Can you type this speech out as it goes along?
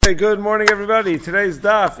Hey, good morning, everybody. Today's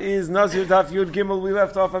daf is Nazir Daf Yud Gimel. We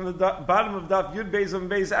left off on the bottom of daf Yud Beis on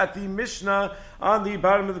Beis at the Mishnah on the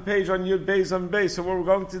bottom of the page on Yud Beis on Beis. So what we're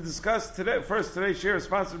going to discuss today, today's share is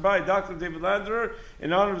sponsored by Dr. David Landerer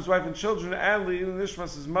in honor of his wife and children and Leilin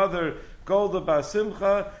Nishmas' mother, Golda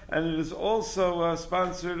Basimcha, and it is also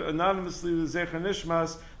sponsored anonymously with Zecher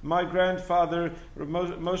Nishmas, my grandfather,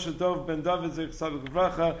 Moshe Dov Ben David Zecher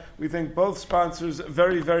Bracha. We thank both sponsors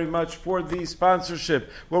very, very much for the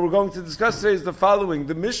sponsorship. What we're going to discuss today is the following.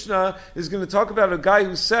 The Mishnah is going to talk about a guy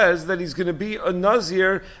who says that he's going to be a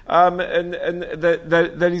Nazir, and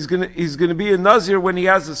that he's going to be a Nazir when he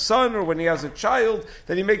has a son or when he has a child,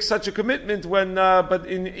 that he makes such a commitment when, but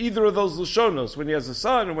in either of those Lashonos, when he has a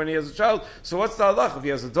son or when he has a child. So what's the halach if he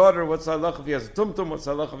has a daughter? What's the halach if he has a tumtum? What's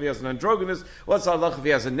the halach if he has an androgynous? What's the halach if he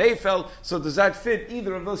has a nefel? So does that fit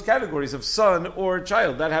either of those categories of son or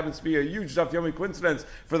child? That happens to be a huge Daf Yomi coincidence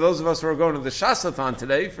for those of us who are going to the Shasathon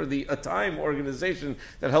today, for the Atayim organization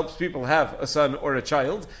that helps people have a son or a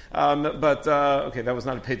child. Okay, that was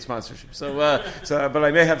not a paid sponsorship. But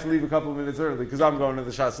I may have to leave a couple of minutes early because I'm going to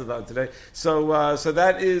the Shasathon today. So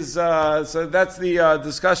that's the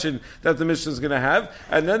discussion that the Mishnah is going to have,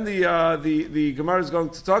 and then the Gemara is going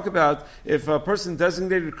to talk about if a person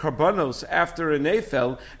designated karbanos after a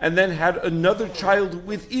nefel and then had another child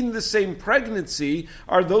within the same pregnancy,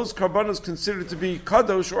 are those karbanos considered to be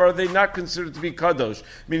kadosh or are they not considered to be kadosh?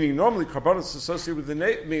 Meaning, normally karbanos associated with the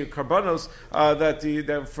karbanos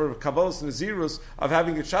that for kabbalas nazirus of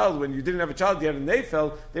having a child, when you didn't have a child, you had a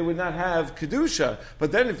nefel, they would not have kedusha.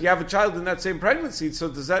 But then, if you have a child in that same pregnancy, so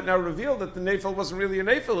does that now reveal that the nefel wasn't really a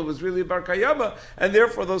nefel, it was really a bar kayama, and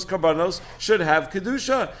therefore those karbanos should have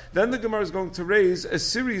kedusha? Then the Gemara is going to raise a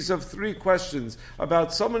series of 3 questions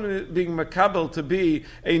about someone being makabel to be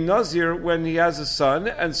a nazir when he has a son,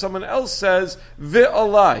 and someone else says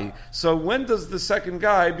ve'alai. So when does the second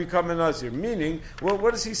guy become a nazir? Meaning, well,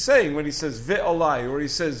 what is he saying when he says ve'alai or he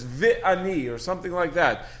says ve'ani or something like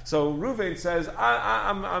that? So Ruvain says,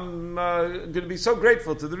 I'm going to be so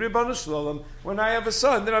grateful to the Ribbon Shalom when I have a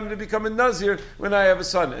son that I'm going to become a nazir when I have a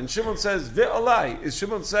son. And Shimon says ve'alai. Is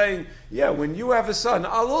Shimon saying, yeah, when you have a son,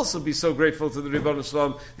 I'll also be so grateful to the Ribbon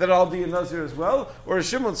Shalom that I'll be a nazir as well? Or is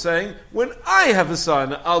Shimon saying, when I have a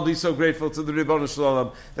son, I'll be so grateful to the Ribbon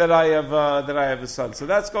Shalom that I have a son? So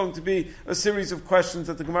that's going to be a series of questions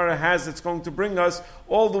that the Gemara has that's going to bring us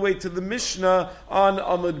all the way to the Mishnah on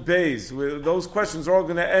Amud Beis. Those questions are all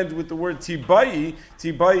going to end with the word Tibai.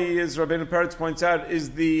 Tibai, as Rabbeinu Peretz points out,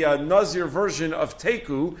 is the Nazir version of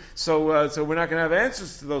Teku. So we're not going to have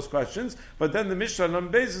answers to those questions. But then the Mishnah on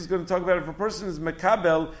Amud Beis is going to talk about if a person is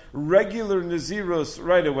Makabel, regular Nazirus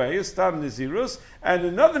right away, a Stam Nazirus, and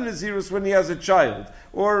another Nazirus when he has a child.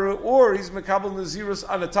 Or he's Makabel Nazirus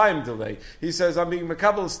on a time delay. He says, I'm being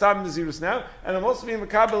Makabel Stam Nazirus now, and I'm also being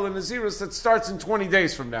Makabel a Nazirus that starts in 20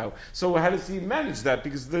 days from now. So how does he manage that?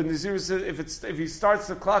 Because the Nazirus, if he starts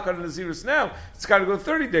the clock on a Nazirus now, it's got to go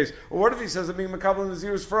 30 days. Or what if he says, I'm being Makabel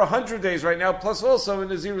Nazirus for 100 days right now, plus also a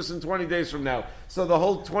Nazirus in 20 days from now? So the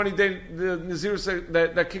whole 20-day, the Nazirus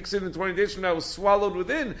that kicks in 20 days from now was swallowed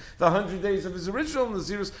within the 100 days of his original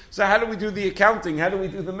Nazirus. So how do we do the accounting? How do we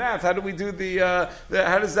do the math? How do we do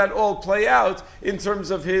how does that all play out in terms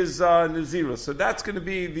of his Nazirus? So that's going to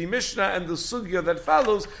be the Mishnah and the Sugya that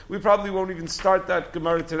follows. We probably won't even start that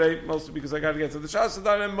Gemara today, mostly because I got to get to the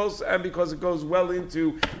Shasadan, and because it goes well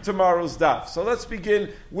into tomorrow's daf. So let's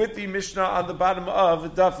begin with the Mishnah on the bottom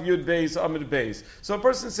of Daf Yud Beis Amud Beis. So a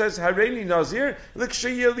person says, Hareini Nazir,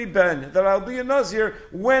 Likshayeli Ben, that I'll be a Nazir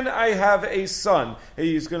when I have a son.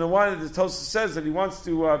 He's going to want, the Tosfos says that he wants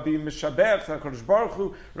to be Mishabech HaKadosh Baruch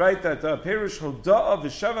Hu, right? That Perish Hoda'a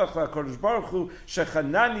V'Shavach HaKadosh Baruch Hu,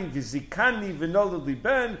 Shechanani V'Zikani V'Nolad Li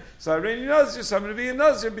Ben. So Hareini Nazir, so I'm going to be a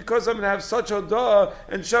Nazir because I'm going to have such Hoda'a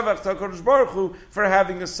and Shavach HaKadosh Baruch Hu for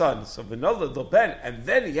having a son. So V'Nolad Li Ben, and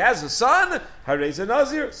then he has a son, Harei's a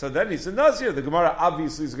Nazir, so then he's a Nazir. The Gemara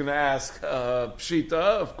obviously is going to ask, Pshita,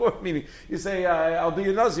 of course, meaning you say, I'll be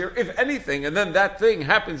a Nazir, if anything, and then that thing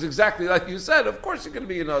happens exactly like you said, of course you're going to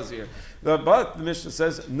be a Nazir. But the Mishnah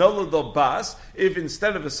says, Nolad Bas, if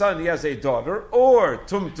instead of a son he has a daughter, or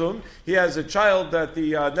Tumtum, he has a child that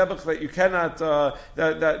the Nebuch that you cannot,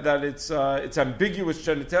 that it's ambiguous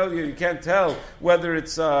genitalia, you can't tell whether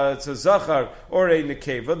it's a Zachar or a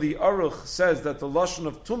Nekeva. The Aruch says that the Lashon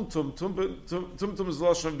of Tumtum is the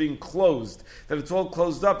Lashon of being closed, that it's all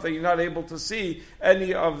closed up, that you're not able to see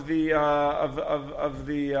any of the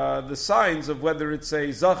the signs of whether it's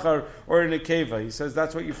a Zachar or a Nekeva. He says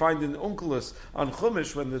that's what you find in Unkelus on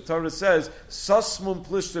Chumash when the Torah says sasmum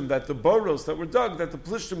plishtim, that the boros that were dug, that the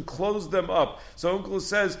plishtim closed them up. So Uncle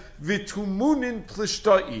says, vitumunin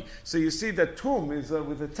plishtai. So you see that tum is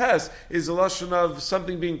with a test is a lashon of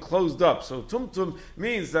something being closed up. So tumtum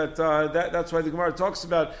means that, that's why the Gemara talks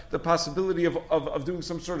about the possibility of doing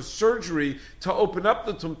some sort of surgery to open up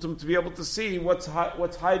the tumtum to be able to see what's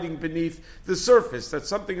hiding beneath the surface. That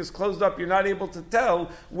something is closed up, you're not able to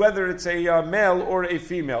tell whether it's a male or a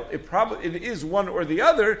female. It is one or the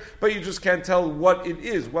other, but you just can't tell what it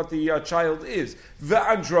is, what the child is. The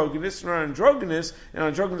androgynous, and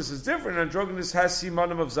androgynous is different. Androgynous has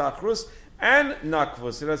simanim of zachrus and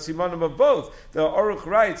nakvus. It has simanim of both. The Aruch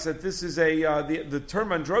writes that this is the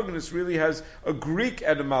term androgynous really has a Greek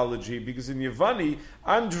etymology, because in Yevani,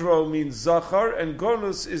 andro means zachar and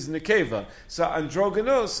gonus is nekeva. So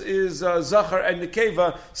androgynous is zachar and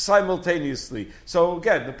nekeva simultaneously. So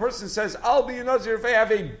again, the person says, I'll be a nazir if I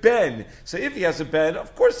have a ben. So if he has a ben,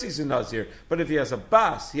 of course he's a nazir. But if he has a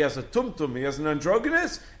bas, he has a tumtum, he has an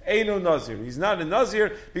androgynous, Eino Nazir. He's not a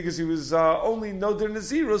Nazir because he was only Noder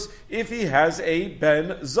Nazirus if he has a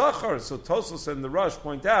Ben Zachar. So Tosos and the Rush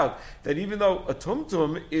point out that even though a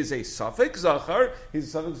Tumtum is a Safek Zachar,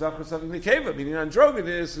 he's a Safek Zachar, Safek Nekeva, meaning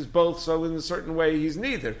androgynous is both, so in a certain way he's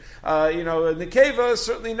neither. A Nekeva is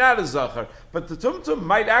certainly not a Zachar, but the Tumtum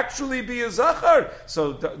might actually be a Zachar.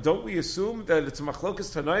 So don't we assume that it's a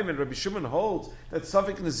Machlokas Tanaim, and Rabbi Shimon holds that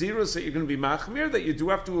Safek Nazirus, that you're going to be Machmir, that you do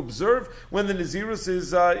have to observe when the Nazirus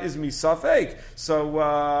is misafek. So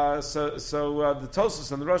the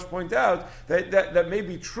Tosos and the Rosh point out that may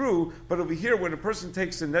be true, but over here, when a person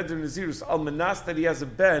takes a neder nazirus al manas that he has a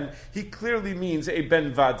ben, he clearly means a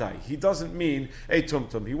ben vadai. He doesn't mean a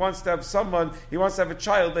tumtum. He wants to have a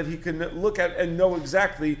child that he can look at and know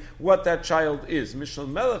exactly what that child is. Mishnah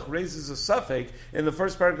Melech raises a suffix in the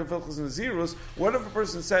first paragraph of Hilchos Nazirus. What if a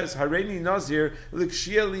person says, Hareini Nazir,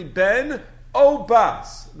 Likshieli Ben, O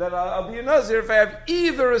Bas, that I'll be a Nazir if I have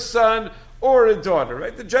either a son or a daughter,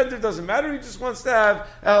 right? The gender doesn't matter, he just wants to have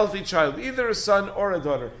a healthy child, either a son or a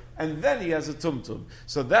daughter. And then he has a tumtum.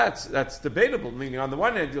 So that's debatable, meaning on the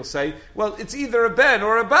one hand you'll say, well, it's either a ben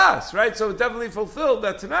or a bas, right? So it definitely fulfilled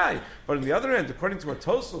that tonight. But on the other hand, according to what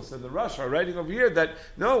Tosos and the Rush are writing over here, that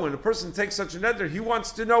no, when a person takes such a neder, he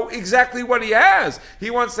wants to know exactly what he has.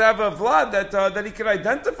 He wants to have a vlad that he can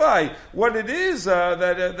identify what it is. So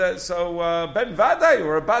ben vadai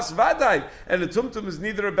or a bas vadai, and a tumtum is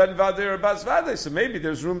neither a ben vadai or a bas vadai. So maybe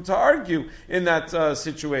there's room to argue in that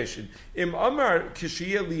situation. Im Amar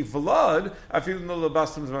Kishiyeli Vlad, I feel no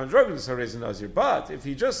labastim mandroginus harez nazir. But if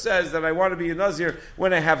he just says that I want to be a nazir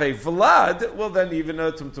when I have a Vlad, well then even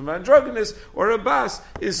a tumtum androgynous or a bas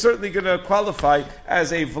is certainly going to qualify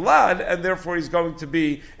as a Vlad, and therefore he's going to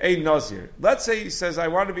be a nazir. Let's say he says I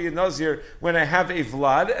want to be a nazir when I have a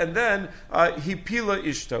Vlad, and then he pila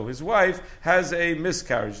ishto, his wife has a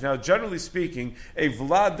miscarriage. Now, generally speaking, a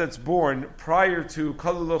Vlad that's born prior to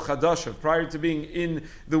kalilo chadashav, prior to being in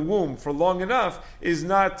the womb for long enough, is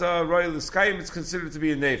not royal iskayim, it's considered to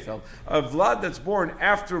be a nefel. A Vlad that's born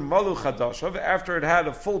after malu chadashav, after it had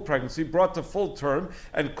a full pregnancy, brought to full term,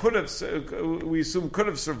 and could have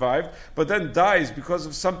survived, but then dies because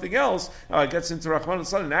of something else, gets into Rahman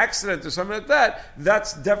al-San, an accident or something like that,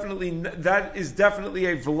 that is definitely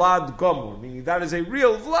a Vlad gomor, meaning that is a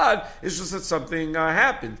real Vlad, it's just that something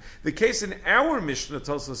happened. The case in our Mishnah,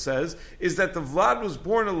 Tosa says, is that the Vlad was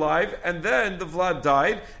born alive, and then the Vlad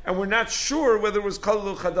died, and we're not sure whether it was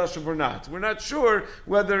Kalulu Chadashav or not. We're not sure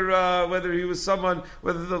whether he was someone,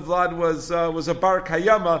 whether the Vlad was a Bar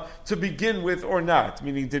Kayama to begin with or not.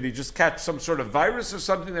 Meaning, did he just catch some sort of virus or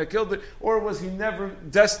something that killed it, or was he never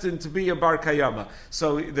destined to be a Bar Kayama?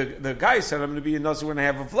 So the guy said, I'm going to be a Nazir when I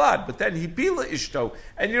have a Vlad, but then he Pila Ishto,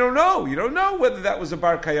 and you don't know whether that was a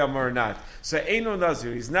Bar Kayama or not. So Eino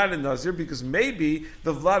Nazir, he's not a Nazir because maybe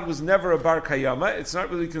the Vlad was never a Bar Kayama, it's not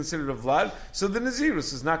really considered a Vlad, so the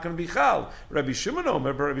Nazirus is not going to be Chal. Rabbi Shimon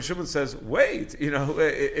Omer, Rabbi Shimon says, wait,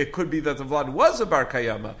 it could be that the Vlad was a Bar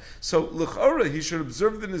Kayama. So L'chora, he should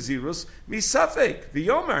observe the Nazirus misafek, the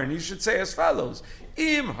Yomar, and he should say as follows: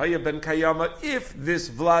 Im haya ben kayama, if this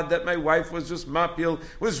Vlad that my wife was just mapil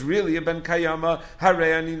was really a ben kayama,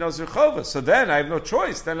 harei nazir chova. So then I have no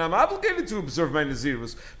choice. Then I'm obligated to observe my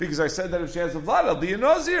nazirus because I said that if she has a Vlad, I'll be a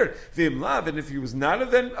nazir. V'im lav, and if he was not a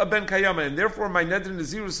ben kayama, and therefore my neder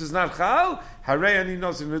nazirus is not chal, Harei ani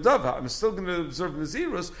nazir nedava. I'm still going to observe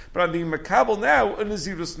nazirus, but I'm being makabel now a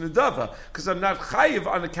nazirus nedava because I'm not chayiv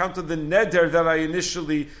on account of the neder that I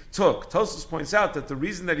initially took. Tosfos points out that the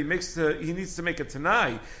reason that he needs to make a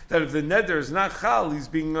tanai that if the neder is not chal, he's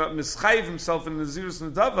being mischayiv himself in nazirus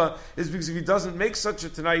nedava is because if he doesn't make such a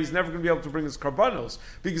tanai, he's never going to be able to bring his karbanos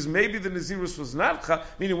because maybe the nazirus was not chal.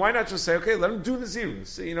 Meaning, why not just say, okay, let him do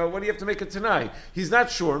nazirus? What do you have to make a tanai? He's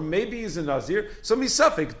not sure. Maybe he's a nazir. So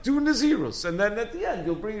misafik, do nazirus, and then at the end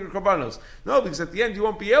you'll bring your karbanos. No, because at the end you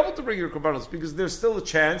won't be able to bring your karbanos because there's still a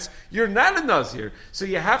chance you're not a nazir. So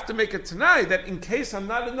you have to make a tanai that in case I'm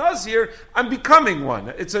not a nazir, I'm becoming one.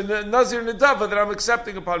 It's a nazir nedava that I'm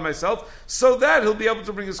accepting upon myself, so that he'll be able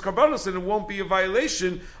to bring his karbanos, and it won't be a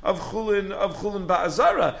violation of chulin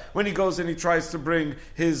ba'azara when he goes and he tries to bring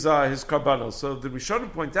his karbanos. So the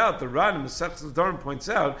Rishonim point out, the Ran in Masechtas Nedarim points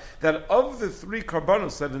out that of the three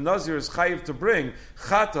karbanos that a nazir is chayiv to bring,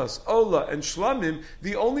 chatas, ola, and shlamim,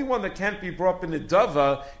 the only one that can't be brought in a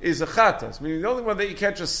dava is a chatas. Meaning the only one that you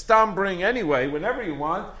can't just stam bring anyway, whenever you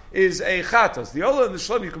want, is a chatas. The ola and the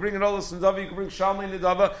shlamim, you can bring an ola nedava, you can bring shalmei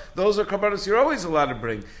nedava. Those are karbanos you're always allowed to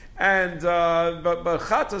bring. And but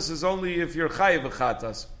chatas is only if you're chayiv a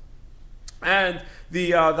chatas. And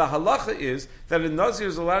the halacha is that a nazir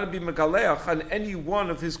is allowed to be megaleach on any one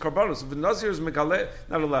of his karbanos. If a nazir is megaleach,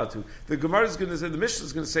 not allowed to. The Gemara is going to say, the Mishnah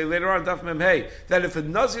is going to say later on, Daf Mem Hey, that if a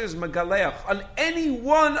nazir is megaleach on any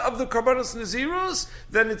one of the karbanos nazirus,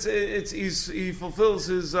 then he fulfills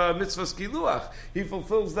his mitzvah skiluach. He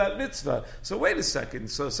fulfills that mitzvah. So wait a second.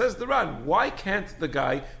 So says the Ran, why can't the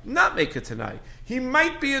guy not make a tanai? He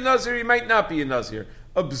might be a nazir, he might not be a nazir.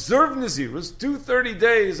 Observe Nazirus, do 30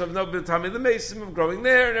 days of no b'tami the mesim, of growing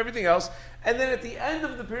there and everything else, and then at the end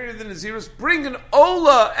of the period of the Nazirus, bring an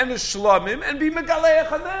ola and a shlamim and be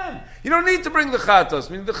megaleach on them. You don't need to bring the chatos.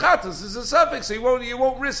 I mean, the chatos is a suffix, so you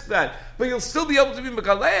won't risk that. But you'll still be able to be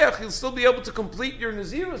megaleach, you'll still be able to complete your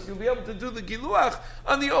Nazirus, you'll be able to do the giluach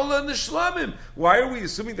on the ola and the shlamim. Why are we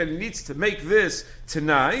assuming that he needs to make this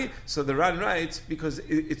tanai? So the Ran writes, because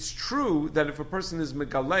it's true that if a person is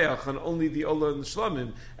megaleach on only the ola and the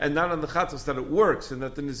shlamim, and not on the chatos, that it works, and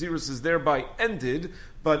that the Nazirus is thereby ended,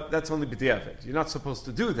 but that's only b'diavad. You're not supposed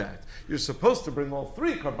to do that. You're supposed to bring all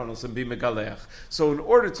three karbanos and be megaleach. So in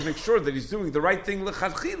order to make sure that he's doing the right thing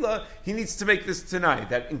l'chadchila, he needs to make this tanai,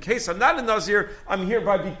 that in case I'm not a nazir, I'm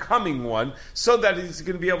hereby becoming one, so that he's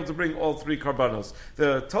going to be able to bring all three karbanos.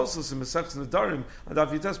 The Tosfos in Masechtas Nedarim, Daf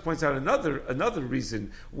Yites points out another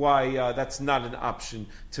reason why that's not an option,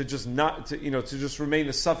 to just just remain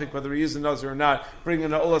a suffix whether he is a nazir or not, bring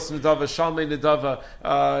an olas nedava, shalmei nedava,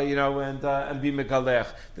 and be megaleach.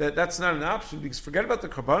 That's not an option, because forget about the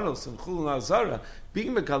karbanos and chulun azara.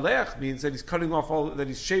 Being megaleach means that he's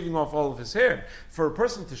shaving off all of his hair. For a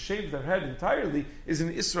person to shave their head entirely is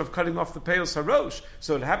an isra of cutting off the peos harosh.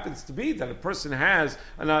 So it happens to be that a person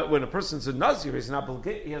when a person's a nazir, he has an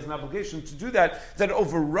obligation to do that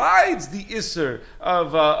overrides the isra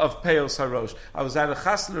of peos harosh. I was at a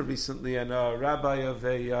chasna recently, and a rabbi of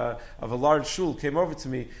a large shul came over to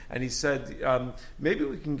me, and he said, maybe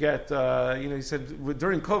we can get, he said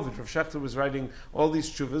during COVID, Rav Shechter was writing all these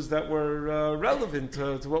tshuvas that were relevant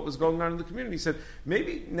to what was going on in the community. He said,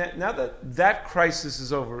 maybe now that crisis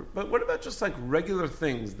is over, but what about just like regular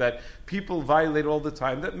things that people violate all the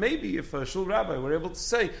time, that maybe if a shul rabbi were able to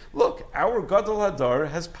say, look, our Gadol Hadar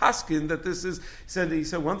has paskin that this is, he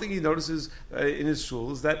said one thing he notices in his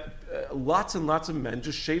shul is that lots and lots of men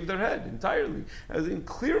just shave their head entirely, as in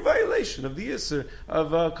clear violation of the Yisr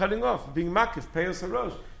of cutting off, being makif, peyos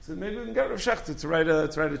harosh. So maybe we can get Rav Shechter to write a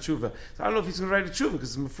tshuva. So I don't know if he's going to write a tshuva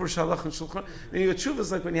because it's mefurish halach and shulchan. A tshuva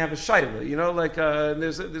is like when you have a shaila,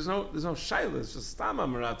 there's no shaila. It's just stama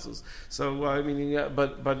meratzos. So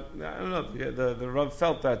but I don't know. The Rav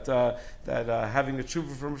felt that having a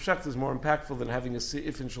tshuva from Rav Shechter is more impactful than having a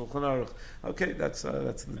seif in Shulchan Aruch. Okay, that's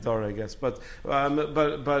the door, I guess. But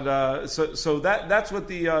so that's what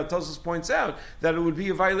the Tosfos points out, that it would be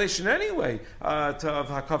a violation anyway of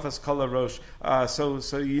hakafas kol harosh.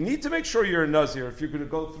 So you need to make sure you're a nazir if you're going to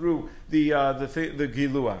go through the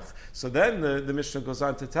giluach. So then the Mishnah goes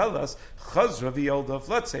on to tell us, chazra v'yoldav.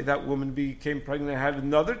 Let's say that woman became pregnant and had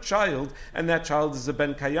another child, and that child is a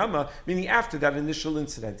ben kayama, meaning after that initial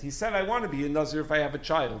incident. He said, I want to be a nazir if I have a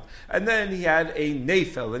child. And then he had a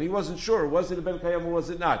nefel, and he wasn't sure, was it a ben kayama or was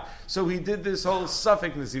it not? So he did this whole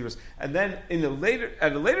suffix nazirus. And then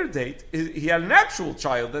at a later date, he had an actual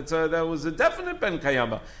child that was a definite ben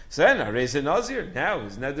kayama. So then, I raise a nazir. Now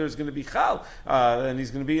his neder is going to be chal, and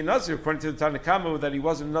he's going to be a nazir according to the Tanakama that he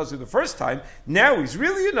wasn't a nazir the first time. Now he's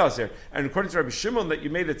really a nazir, and according to Rabbi Shimon that you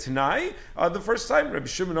made a tanai the first time. Rabbi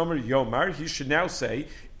Shimon Omer Yomar, he should now say,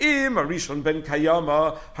 Im Harishon ben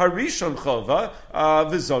Kayama Harishon Chova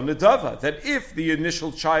V'zon Nedava. That if the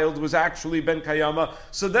initial child was actually ben Kayama,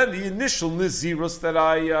 so then the initial Nazirus that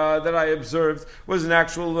I observed was an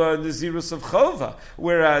actual Nazirus of Chova,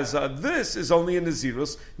 whereas this is only a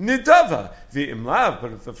Nazirus Nidava. The Imlav,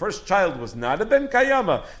 but if the first child was not a ben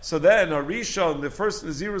Kayama, so then Harishon, the first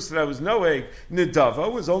Nazirus that I was noeg,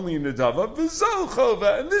 Nidava, was only a Nidava, V'zon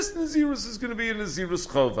Chova, and this Nazirus is going to be a Nazirus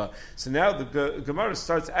Chova. So now the Gemara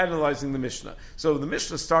starts analyzing the Mishnah. So the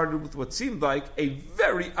Mishnah started with what seemed like a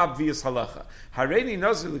very obvious halacha. Hareini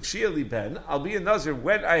Nazir l'kshia li ben, I'll be a Nazir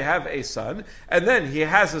when I have a son, and then he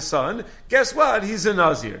has a son, guess what? He's a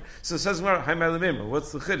Nazir. So says Gemara,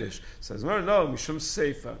 what's the Chiddush? Says Gemara, no, Mishum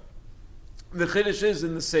Seifa. The Chiddush is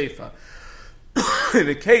in the Seifa. In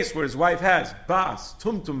a case where his wife has Bas,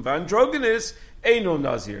 Tumtum, Vandrogenis, Eino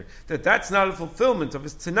Nazir, that's not a fulfillment of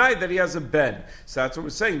his Tanai that he has a Ben. So that's what we're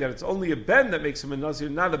saying, that it's only a Ben that makes him a Nazir,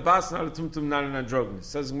 not a Bas, not a Tumtum, not an Androgenis.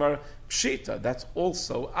 Says Gemara, Pshita, that's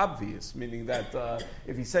also obvious, meaning that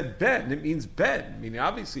if he said Ben, it means Ben, meaning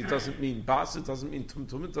obviously it doesn't mean Bas, it doesn't mean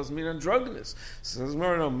Tumtum, it doesn't mean Androgenis. So says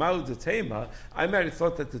Gemara, no, Ma'u Detema, I might have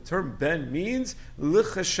thought that the term Ben means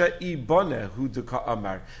Lichasha Ibane, Hu Deka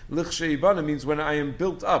Amar. Lichasha Ibane means when I am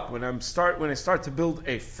built up, when I start to build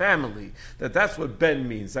a family, that's what Ben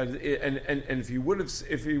means. And if he would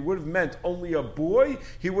have meant only a boy,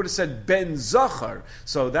 he would have said Ben Zachar.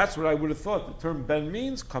 So that's what I would have thought the term Ben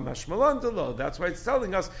means. Kamash Malandalo. That's why it's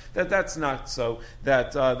telling us that that's not so.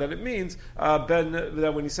 That it means Ben.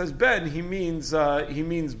 That when he says Ben, he means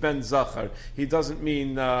Ben Zachar. He doesn't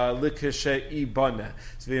mean Likeshe Ibana.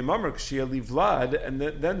 So the Imamar Kshia Vlad, and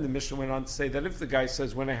then the Mishnah went on to say that if the guy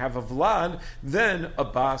says when I have a Vlad, then a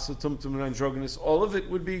Bas, a Tumtum, and Androgenis, all of it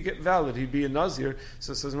would be valid. He'd be a Nazir.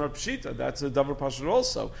 So it says Mar Pshita, that's a Davar Pashut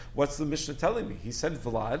also. What's the Mishnah telling me? He said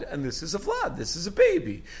Vlad, and this is a Vlad, this is a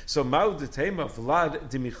baby. So Ma'u Detema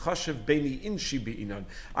Vlad Dimichashev Beni Inshi Be'inan.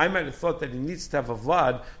 I might have thought that he needs to have a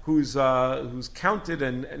Vlad who's counted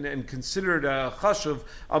and considered a Chashav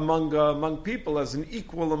among people as an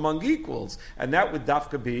equal among equals. And that would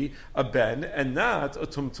dafka be a Ben, and not a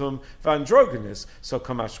Tumtum Vandrogenis. So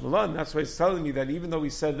Kamash Malan, that's why he's telling me that even though he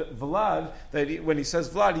said Vlad, that when he says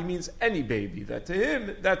Vlad, he means any baby. That to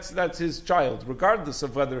him, that's his child, regardless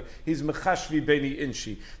of whether he's Mechashvi Beni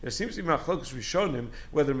Inshi. There seems to be Machlokes Rishonim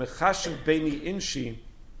whether Mechashav Beni Inshi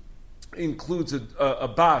includes a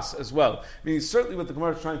bas as well. Meaning certainly what the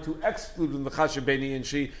Gemara is trying to exclude in the Chashav Beni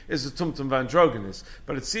Inshi is the Tumtum Vandrogenis.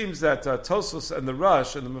 But it seems that Tosfos and the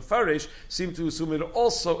Rush and the Mefarish seem to assume it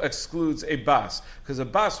also excludes a bas. Because a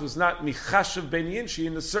bas was not Michashav Beni Inshi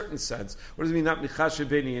in a certain sense. What does it mean not Michashav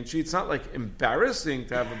Beni Inshi? It's not like embarrassing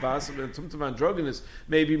to have a bas. But Tumtum Vandrogenis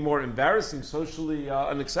may be more embarrassing, socially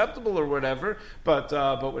unacceptable or whatever. But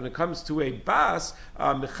when it comes to a bas,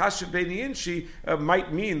 Michashav Beni Inshi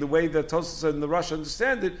might mean the way that Tosfos and the Rush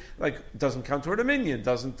understand it, like doesn't count toward a minion,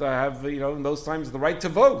 doesn't have in those times the right to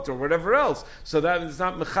vote or whatever else. So that it's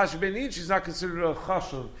not Mechash Ben Inch, he's not considered a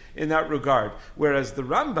chashuv in that regard. Whereas the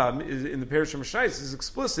Rambam is, in the Parish of Mashais is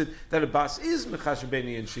explicit that a bas is Mechash Ben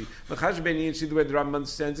Inchi. Mechash Ben Inchi, the way the Rambam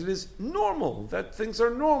understands it, is normal. That things are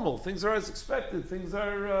normal, things are as expected, things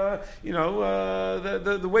are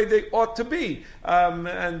the way they ought to be,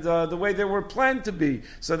 and the way they were planned to be.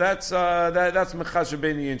 So that's Mechash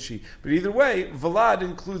Ben Inchi. But either way, Vlad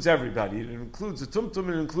includes everybody. It includes a tumtum,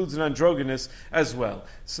 it includes an androgynous as well.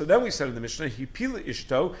 So then we said in the Mishnah, Hipila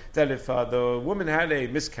Ishto, that if the woman had a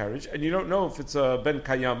miscarriage, and you don't know if it's a Ben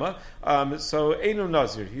Kayama, so Eino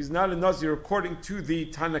Nazir. He's not a Nazir according to the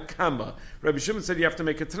Tanakama. Rabbi Shimon said you have to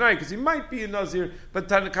make a Tanai, because he might be a Nazir, but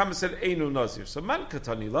Tanakama said Eino Nazir. So Man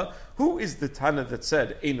Katanila, who is the Tana that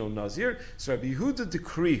said Eino Nazir? So Rabbi Yehuda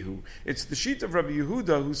Dekrihu. It's the sheet of Rabbi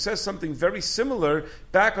Yehuda who says something very similar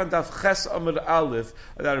back on Daf Ches Amud Aleph,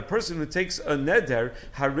 that a person who takes a neder,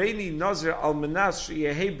 Hareini Nazir al Manas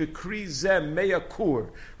Sheyehe Bekri Zeh Meya Kur,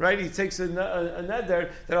 right? He takes a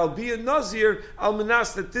neder that I'll be a Nazir al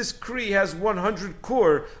Manas, that this Kri has 100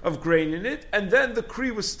 kur of grain in it, and then the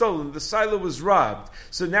Kri was stolen, the silo was robbed.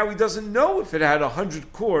 So now he doesn't know if it had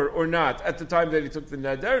 100 kur or not at the time that he took the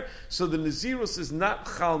neder. So the Nazirus is not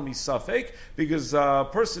Chal Misafek, because a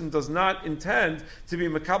person does not intend to be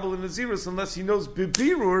Makabel in Nazirus unless he knows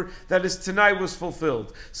Bibirur that his Tanai was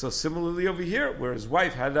fulfilled. So similarly over here, where his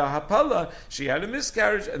wife had a hapala, she had a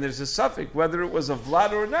miscarriage, and there's a suffix whether it was a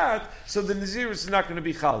vlad or not, so the Nazirus is not going to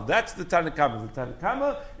be chal. That's the Tanakama. The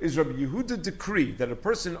Tanakama is Rabbi Yehuda decree that a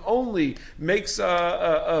person only makes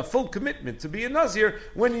a full commitment to be a Nazir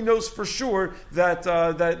when he knows for sure that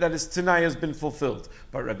his Tanai has been fulfilled.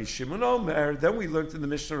 But Rabbi Shimon Omer, then we learned in the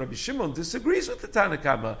Mishnah, Rabbi Shimon disagrees with the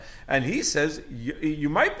Tanakama, and he says you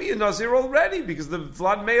might be a Nazir already because the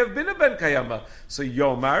Vlad may have been a Ben Kayama. So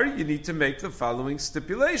Yomar, you need to make the following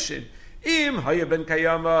stipulation. Im haya ben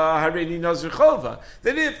kayama hareini nazir chova.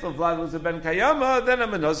 That if the Vlad was a ben kayama, then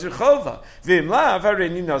I'm a nazir chova. V'im lav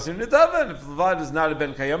hareini nazir nedava. And if the Vlad is not a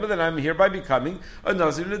ben kayama, then I'm hereby becoming a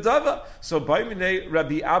nazir nedava. So by minei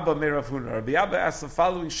Rabbi Abba me Rav Huna. Rabbi Abba asked the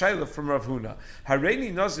following shayla from Rav Huna: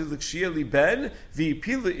 Hareini nazir l'kshia li ben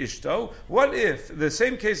v'ipila ishto. What if the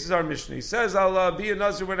same case as our Mishnah? He says I'll be a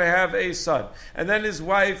nazir when I have a son, and then his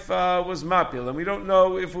wife was mapil, and we don't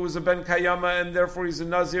know if it was a ben kayama and therefore he's a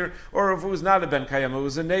nazir, or if it was not a ben kayama, it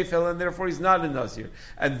was a nefel, and therefore he's not a nazir.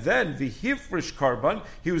 And then the hifrish karban,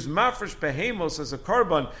 he was mafresh behemos as a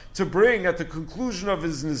karban to bring at the conclusion of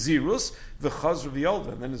his nazirus the chazr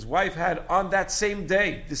v'yolda. And then his wife had on that same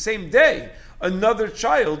day, another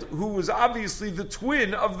child who was obviously the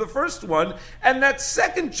twin of the first one, and that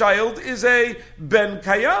second child is a ben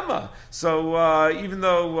kayama. So even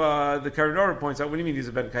though the Karanora points out, what do you mean he's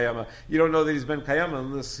a ben kayama? You don't know that he's ben kayama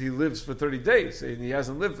unless he lives for 30 days, and he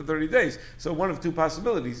hasn't lived for 30 days. So one of two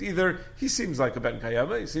possibilities: either he seems like a ben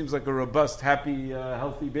kayama, he seems like a robust, happy,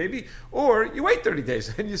 healthy baby, or you wait 30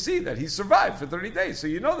 days and you see that he survived for 30 days, so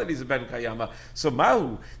you know that he's a ben kayama. So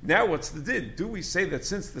mahu, now what's the din? Do we say that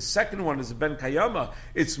since the second one is a ben kayama,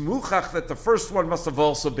 it's muchach that the first one must have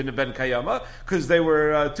also been a ben kayama, because they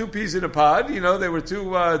were two peas in a pod, they were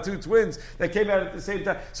two twins that came out at the same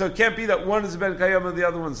time. So it can't be that one is a ben kayama and the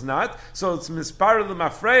other one's not. So it's mispar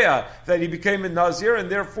l'mafreya that he became a nazir, and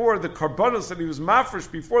therefore the karbanos that he was mafresh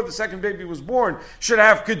before the second baby was born should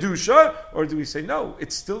have kedusha. Or do we say no?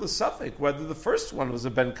 It's still a suffix whether the first one was a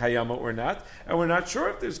ben kayama or not, and we're not sure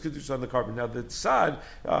if there's kedusha on the carbon. Now the tzad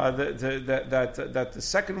that the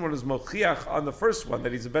second one is mochiach on the first one,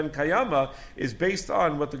 that he's a ben kayama, is based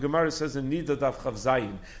on what the Gemara says in Nida Daf Chav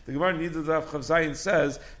Zayin. The Gemara in Nida Daf Chav Zayin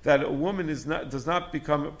says that a woman does not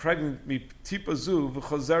become pregnant mitipa zu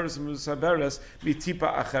v'chozeres musaberes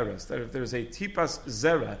mitipa acheres. That if there's a tipas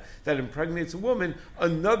zera that impregnates a woman,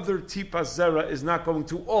 another tipas zera is not going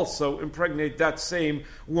to also impregnate that same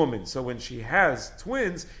woman. So when she has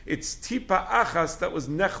twins, it's tipa achas that was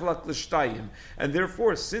nechlak l'shtayim, and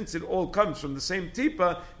therefore, since it all comes from the same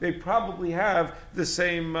tipa, they probably have the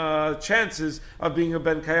same chances of being a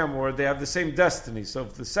ben kayama, or they have the same destiny. So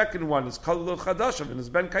if the second one is kallo chadashav and is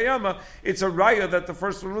ben kayama, it's a raya that the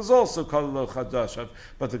first one was also kallo chadashav.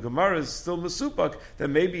 But the Gemara is still mesupak that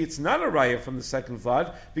maybe it's not a raya from the second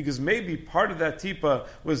vlad, because maybe part of that tipa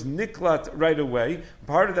was niklat right away,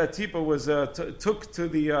 part of that tipa was took to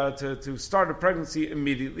the to start a pregnancy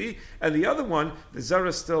immediately, and the other one, the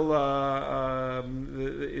zera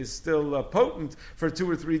is still potent for 2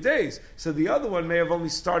 or 3 days. So the other one may have only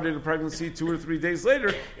started a pregnancy 2 or 3 days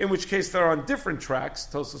later, in which case they're on different tracks,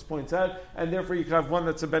 Tosfos points out, and therefore you can have one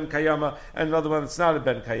that's a ben kayama and another one that's not a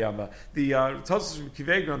ben kayama. The Tosfos from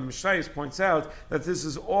Kivegron, the Mishnayos, points out that this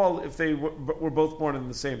is all if they were both born on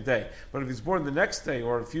the same day. But if he's born the next day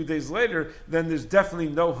or a few days later, then there's definitely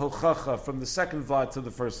no halchacha from the second vlad to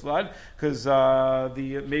the first vlad, because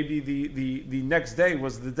maybe the next day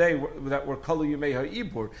was the day that were kolu yemei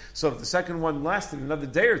ha'ibur. So if the second one lasted another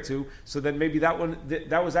day or two, so then maybe that one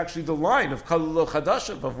that was actually the line of kolu lo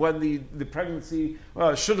chadashav, of when the pregnancy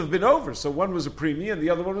should have been over. So one was a preemie and the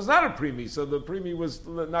other one was not a preemie. So the preemie was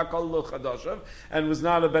not kolu lo chadashav and was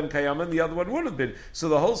not a ben kayama, and the other one would have been. So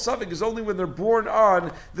the whole suffix is only when they're born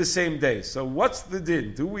on the same day. So what's the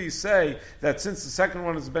din? Do we say that since the second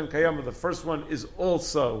one is a ben kayama, the first one is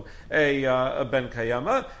also a ben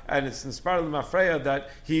kayama, and it's inspired l'mafreya that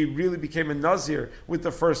he really became a nazir with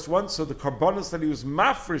the first one, so the karbanos that he was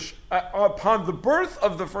mafresh upon the birth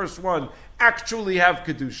of the first one actually have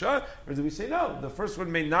kedusha? Or do we say no, the first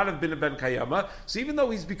one may not have been a ben kayama, so even though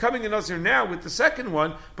he's becoming a nazir now with the second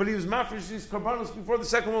one, but he was mafresh these karbanos before the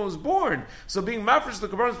second one was born, so being mafresh the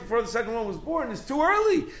karbanos before the second one was born is too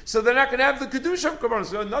early, so they're not going to have the kedusha of karbanos.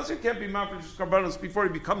 So a nazir can't be mafresh karbanos before he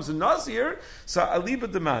becomes a nazir. So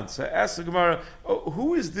aliba demand, so ask the Gemara,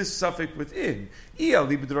 who is this suffix within?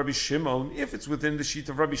 Aliba Rabbi Shimon, if it's within the sheet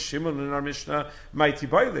of Rabbi Shimon in our Mishnah, mighty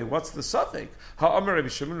baile, what's the suffix? Ha'amar Rabbi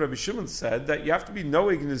Shimon said said that you have to be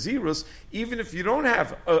Noeg Nazirus even if you don't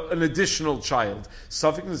have an additional child.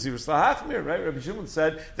 Safik Nazirus Lahachmir, right? Rabbi Shimon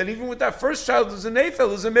said that even with that first child who's a Nefel,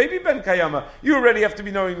 who's a maybe Ben Kayama, you already have to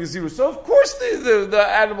be Noeg Nazirus. So of course the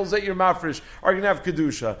animals that you're mafresh are going to have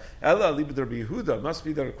Kedusha. Ella Libid Rabbi Yehuda, must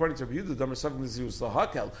be that according to Rabbi Yehuda, Damar Safik Nazirus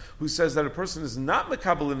Lahakel, who says that a person is not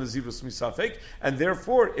Makabal in Nazirus Misafik, and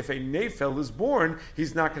therefore if a Nefel is born,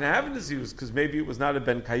 he's not going to have a Nazirus, because maybe it was not a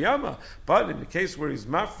Ben Kayama. But in the case where he's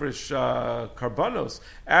mafresh karbanos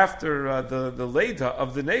after the Leda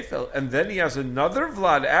of the Nefel, and then he has another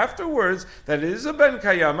Vlad afterwards that is a Ben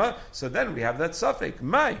Kayama, so then we have that suffix.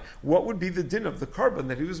 Mai, what would be the din of the carbon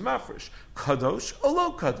that he was mafresh? Kadosh or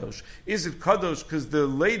lo kadosh? Is it kadosh because the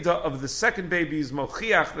Leda of the second baby is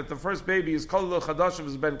mochiach that the first baby is kol lo chadash of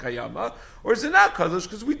his Ben Kayama? Or is it not kadosh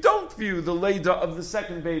because we don't view the Leda of the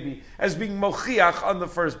second baby as being mochiach on the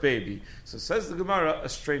first baby? So says the Gemara, a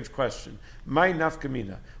strange question. My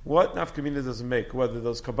nafkamina. What nafkamina does it make, whether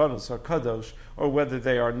those kabbanos are kadosh or whether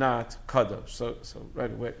they are not kadosh? So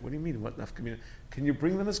right away, what do you mean, what nafkamina? Can you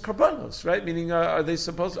bring them as karbanos, right? Meaning, are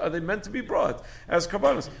they meant to be brought as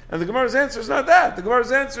karbanos? And the Gemara's answer is not that. The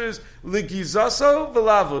Gemara's answer is ligizaso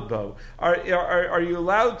v'lavudbo. Are you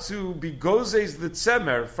allowed to be gozes the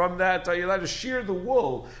tzemer from that? Are you allowed to shear the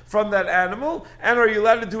wool from that animal? And are you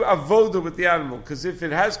allowed to do avoda with the animal? Because if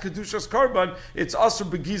it has kedushas karban, it's also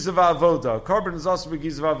begizav avoda. Karban is also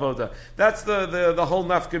begizav avoda. That's the whole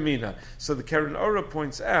nafkamina. So the Keren Ora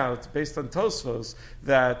points out, based on Tosfos,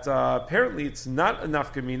 that apparently it's not a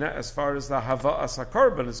nafkamina as far as the hava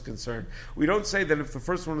asakarban is concerned. We don't say that if the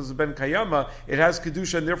first one is a ben kayama, it has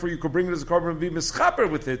kedusha, and therefore you could bring it as a karban and be mischaper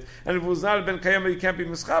with it. And if it was not a ben kayama, you can't be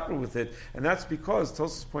mischaper with it. And that's because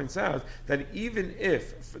Tosfos points out that even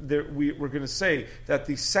if we're going to say that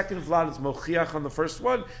the second vlad is mochiach on the first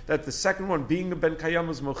one, that the second one being a ben kayama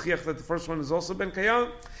is mochiach that the first one is also ben kayama,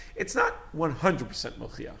 it's not 100%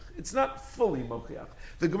 mochiach. It's not fully mochiach.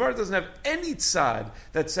 The Gemara doesn't have any tzad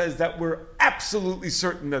that says that we're absolutely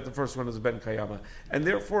certain that the first one is Ben Kayama, and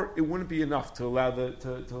therefore it wouldn't be enough to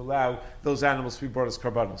allow those animals to be brought as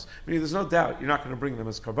karbanos. Meaning, there's no doubt you're not going to bring them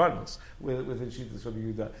as karbanos within Shittas Rabbi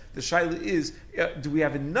Yehuda. The shaila is, do we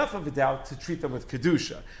have enough of a doubt to treat them with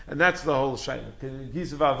kedusha? And that's the whole shaila.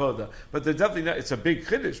 Gizav avoda. But they're definitely not. It's a big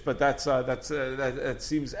chiddush, but that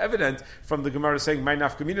seems evident from the Gemara saying my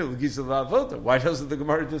nafkamina gizav avoda. Why doesn't the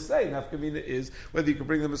Gemara just say nafkamina is whether you can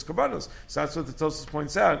bring them as karbanos? So that's what the Tosfos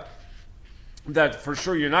points out, that for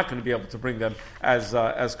sure you're not going to be able to bring them as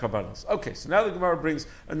karbanos. Okay, so now the Gemara brings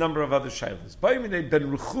a number of other shaylas. Ben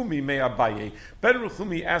Ruchumi me Abaye. Ben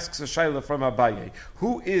Ruchumi asks a shayla from Abaye.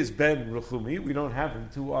 Who is Ben Ruchumi? We don't have him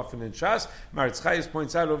too often in Shas. Maritz Chayes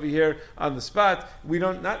points out over here on the spot, we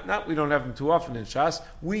don't have him too often in Shas.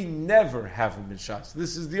 We never have him in Shas.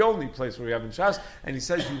 This is the only place where we have him in Shas. And he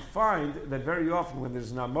says you find that very often when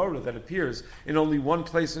there's an Amora that appears in only one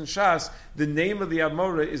place in Shas, the name of the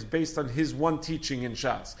Amora is based on his one teaching in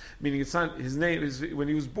Shas. Meaning it's not his name. When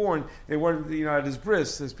he was born, they weren't, at his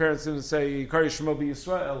bris, his parents didn't say Yikari Shemo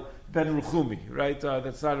B'Yisrael Ben Ruchumi, right?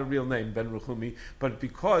 That's not a real name, Ben Ruchumi. But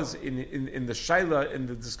because in the shaila, in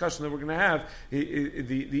the discussion that we're going to have,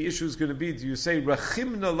 the issue is going to be, do you say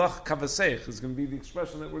Rachimna Lach Kavaseich is going to be the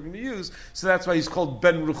expression that we're going to use. So that's why he's called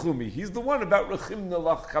Ben Ruchumi. He's the one about Rachimna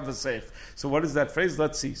Lach Kavaseich. So what is that phrase?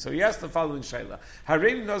 Let's see. So he asked the following shaila.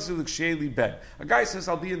 Harein Nazir L'Ksheili Ben. A guy says,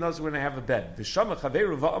 I'll be a Nazir when I have a Ben. V'shama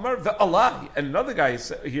Chaveru V'amar V'alai. And another guy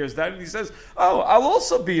hears that and he says, oh, I'll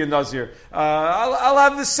also be a Nazir. I'll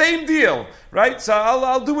have the same deal, right? So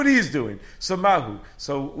I'll do what he's doing. So Mahu.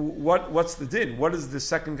 So what's the din? What is the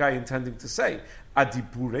second guy intending to say?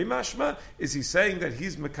 Adibure mashma? Is he saying that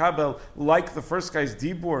he's makabel like the first guy's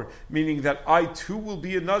dibur, meaning that I too will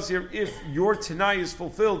be a nazir if your tanai is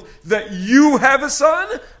fulfilled, that you have a son?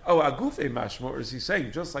 Oh, agufe mashma? Or is he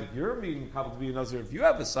saying just like you're being makabel to be a nazir if you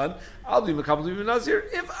have a son, I'll be makabel to be a nazir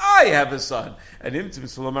if I have a son? And imtim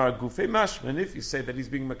salamar agufe mashma. And if you say that he's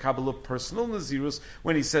being makabel of personal nazirus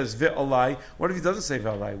when he says ve'alai, what if he doesn't say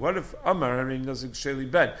ve'alai? What if amar harein nazir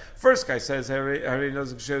sheli ben? First guy says harein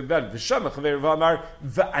nazir sheli ben. V'shama chaver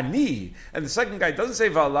Va'ani. And the second guy doesn't say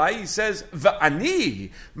Va'alai, he says Va'ani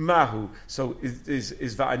Mahu. So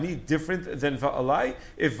is Va'ani different than Va'alai?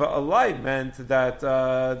 If Va'alai meant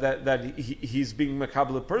that he's being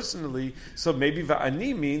makabel personally, so maybe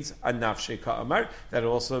Va'ani means Anafshe Ka'amar. That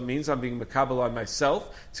also means I'm being makabel on myself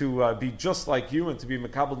to be just like you and to be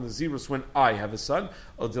makabel Nazirus when I have a son.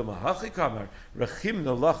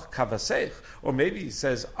 Or maybe he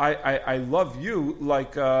says, I love you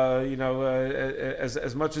like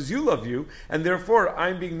as much as you love you, and therefore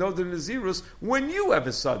I'm being Noder Nazirus when you have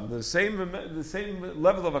a son. The same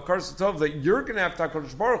level of Akaras Tov that you're going to have to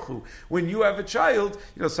HaKadosh Baruch Hu when you have a child.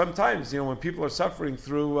 Sometimes when people are suffering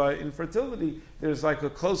through infertility, there's like a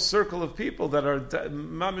close circle of people that are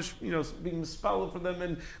mamish, being mispalled for them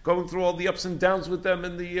and going through all the ups and downs with them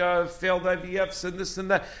and the failed IVFs and this and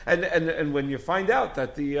that. And when you find out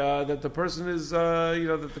that the person is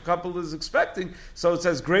that the couple is expecting, so it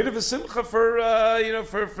says great of a simcha for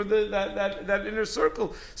that inner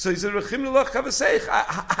circle. So he said,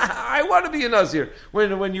 I want to be a nazir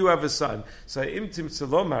when you have a son. So imtim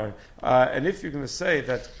selomar, and if you're going to say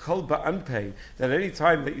that kol ba'anpei, that any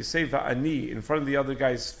time that you say va'ani in front of the other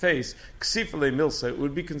guy's face, ksifale milsa, it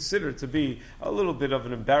would be considered to be a little bit of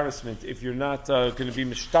an embarrassment if you're not going to be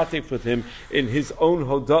mishtatef with him in his own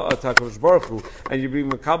hoda'ah HaKadosh Baruch Hu, and you're being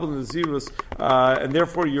makabel nazirus, and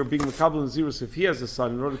therefore you're being makabel nazirus if he has a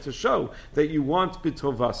son, in order to show that you want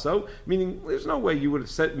bitovaso, meaning there's no way you would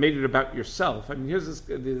have made it about yourself. I mean, here's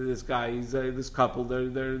this guy, he's this couple,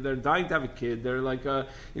 they're dying to have a kid, they're like they're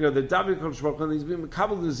davening HaKadosh Baruch Hu, and he's being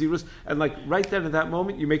makabel nazirus, and like right then at that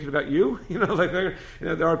moment you make it about you.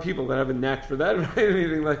 There are people that have a knack for that, right?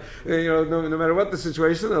 Meaning, like, no matter what the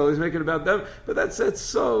situation, they'll always make it about them. But that's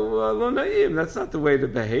so lo naim. That's not the way to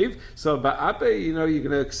behave. So ba'ape, you're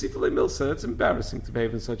going to ksifale milsa. That's embarrassing to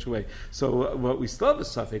behave in such a way. So what we still have a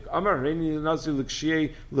suffix. Amar reini nazir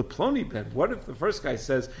l'kshiyei leploni ben. What if the first guy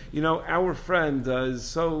says, our friend is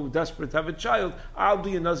so desperate to have a child, I'll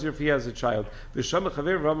be a nazir if he has a child. V'shama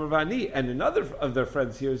chaver v'amar va'ani. And another of their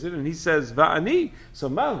friends hears it, and he says va'ani. So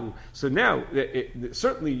mahu. So now,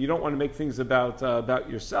 certainly you don't want to make things about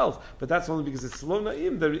yourself, but that's only because it's lo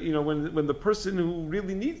na'im. When the person who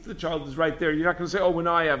really needs the child is right there, you're not going to say, oh, when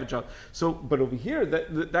I have a child. So, but over here,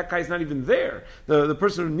 that guy's not even there. The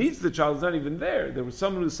person who needs the child is not even there. There was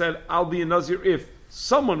someone who said, I'll be a nazir if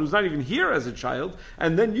someone who's not even here as a child,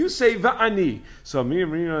 and then you say va'ani. So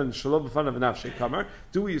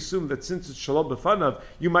do we assume that since it's shalom b'fanav,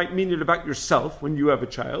 you might mean it about yourself when you have a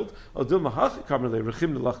child?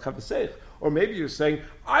 Or maybe you're saying,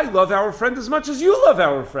 I love our friend as much as you love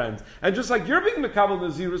our friend. And just like you're being Makabel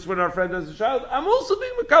Nazirus when our friend has a child, I'm also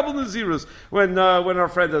being Makabel Nazirus when our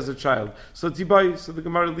friend has a child. So Tibai, the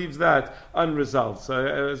Gemara leaves that unresolved. So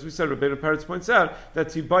as we said, Rabbeinu Peretz points out that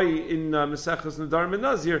Tibai in Maseches Nedarim and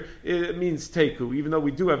Nazir, it means Teku. Even though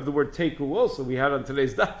we do have the word Teku also, we had on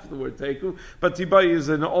today's daf the word Teku, but Tibai is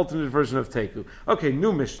an alternate version of Teku. Okay,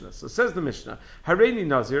 new Mishnah. So says the Mishnah, Hareini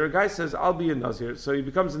Nazir, a guy says, I'll be a Nazir. So he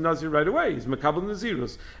becomes a Nazir right away. He's Makabel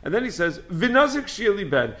Nazirus. And then he says, V'nazir k'shiyeli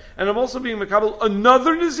ben. And I'm also being Makabel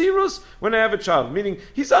another Nazirus when I have a child. Meaning,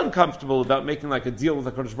 he's uncomfortable about making like a deal with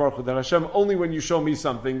HaKadosh Baruch Hu that Hashem, only when you show me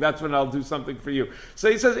something, that's when I'll do something for you. So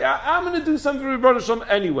he says, I'm going to do something for Rebbeinu Shalom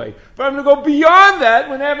anyway. But I'm going to go beyond that.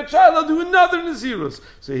 When I have a child, I'll do another Nazirus.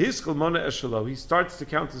 So his Chilmona Eshelo, he starts to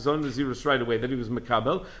count his own Nazirus right away, that he was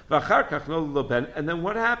Makabel. V'achar kach nolad lo ben. And then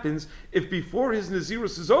what happens if before his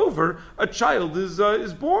Nazirus is over, a child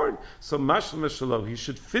is born? So Mashlam Eshelo, he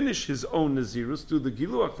should finish his own Nazirus, do the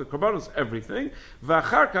Giluach, the Korbanos, everything,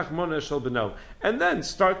 V'achar kach mona eshel beno, and then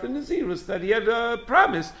start the Nazirus that he had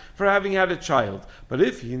promised for having had a child. But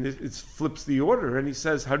if he flips the order and he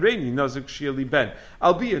says, Hareini Nazir k'shiyeli ben,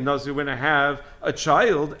 I'll be a Nazir when I have a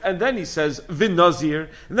child, and then he says, V'nazir,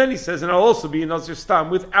 and then he says, and I'll also be a Nazir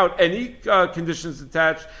stam, without any conditions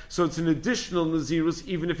attached, so it's an additional Nazirus,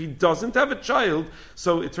 even if he doesn't have a child.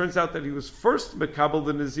 So it turns out that he was first Makabel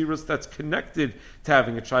the Nazirus that's connected to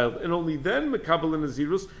having a child, and only then Makabel and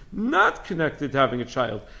Nazirus not connected to having a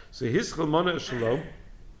child. So his Chalmona Shalom,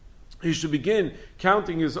 he should begin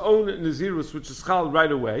counting his own Nazirus, which is Chal,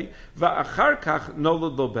 right away. Va'achar kach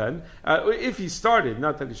nolad lo ben. If he started,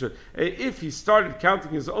 not that he should, if he started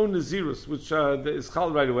counting his own Nazirus, which is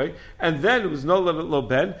Chal right away, and then it was nolad lo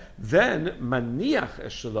ben, then maniach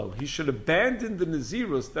eshelo. He should abandon the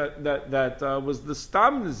Nazirus that was the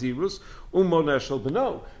stam Nazirus, umona eshel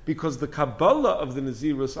beno, because the Kabbalah of the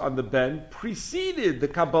Nazirus on the ben preceded the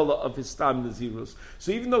Kabbalah of his stam Nazirus.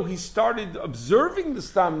 So even though he started observing the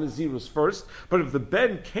stam Nazirus first, but if the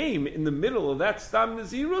ben came in the middle of that stam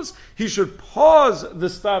Nazirus, he should pause the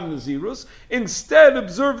stam Nazirus, instead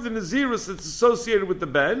observe the Nazirus that's associated with the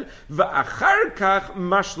ben, va'achar kach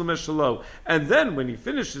mashlam eshelo, and then when he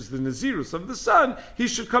finishes the Nazirus of the son, he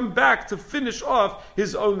should come back to finish off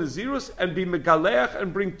his own Nazirus and be megaleach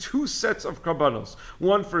and bring two sets sets of karbanos,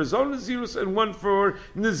 one for his own nazirus and one for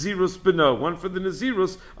nazirus beno, one for the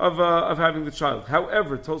nazirus of having the child.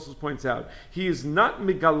 However, Tosfos points out he is not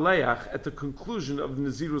megaleach at the conclusion of the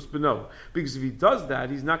nazirus beno, because if he does that,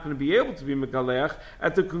 he's not going to be able to be megaleach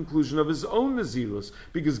at the conclusion of his own nazirus,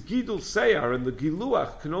 because gidul seyar and the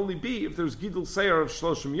giluach can only be if there's gidul seyar of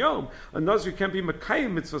shloshim yom. A nazir can't be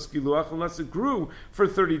mekayim mitzvahs giluach unless it grew for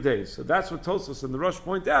 30 days. So that's what Tosfos and the Rosh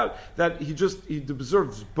point out, that he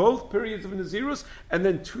observes both periods of nazirus and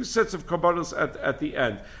then two sets of karbanos at the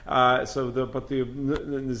end. But the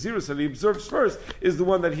nazirus that he observes first is the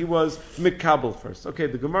one that he was mikabel first. Okay,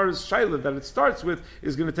 the Gemara's shaila that it starts with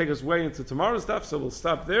is going to take us way into tomorrow's stuff, so we'll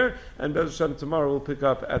stop there, and Be'ez Hashem tomorrow we'll pick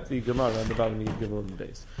up at the Gemara on the bottom of the Gimel and the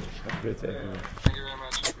base. Have a great day, everyone.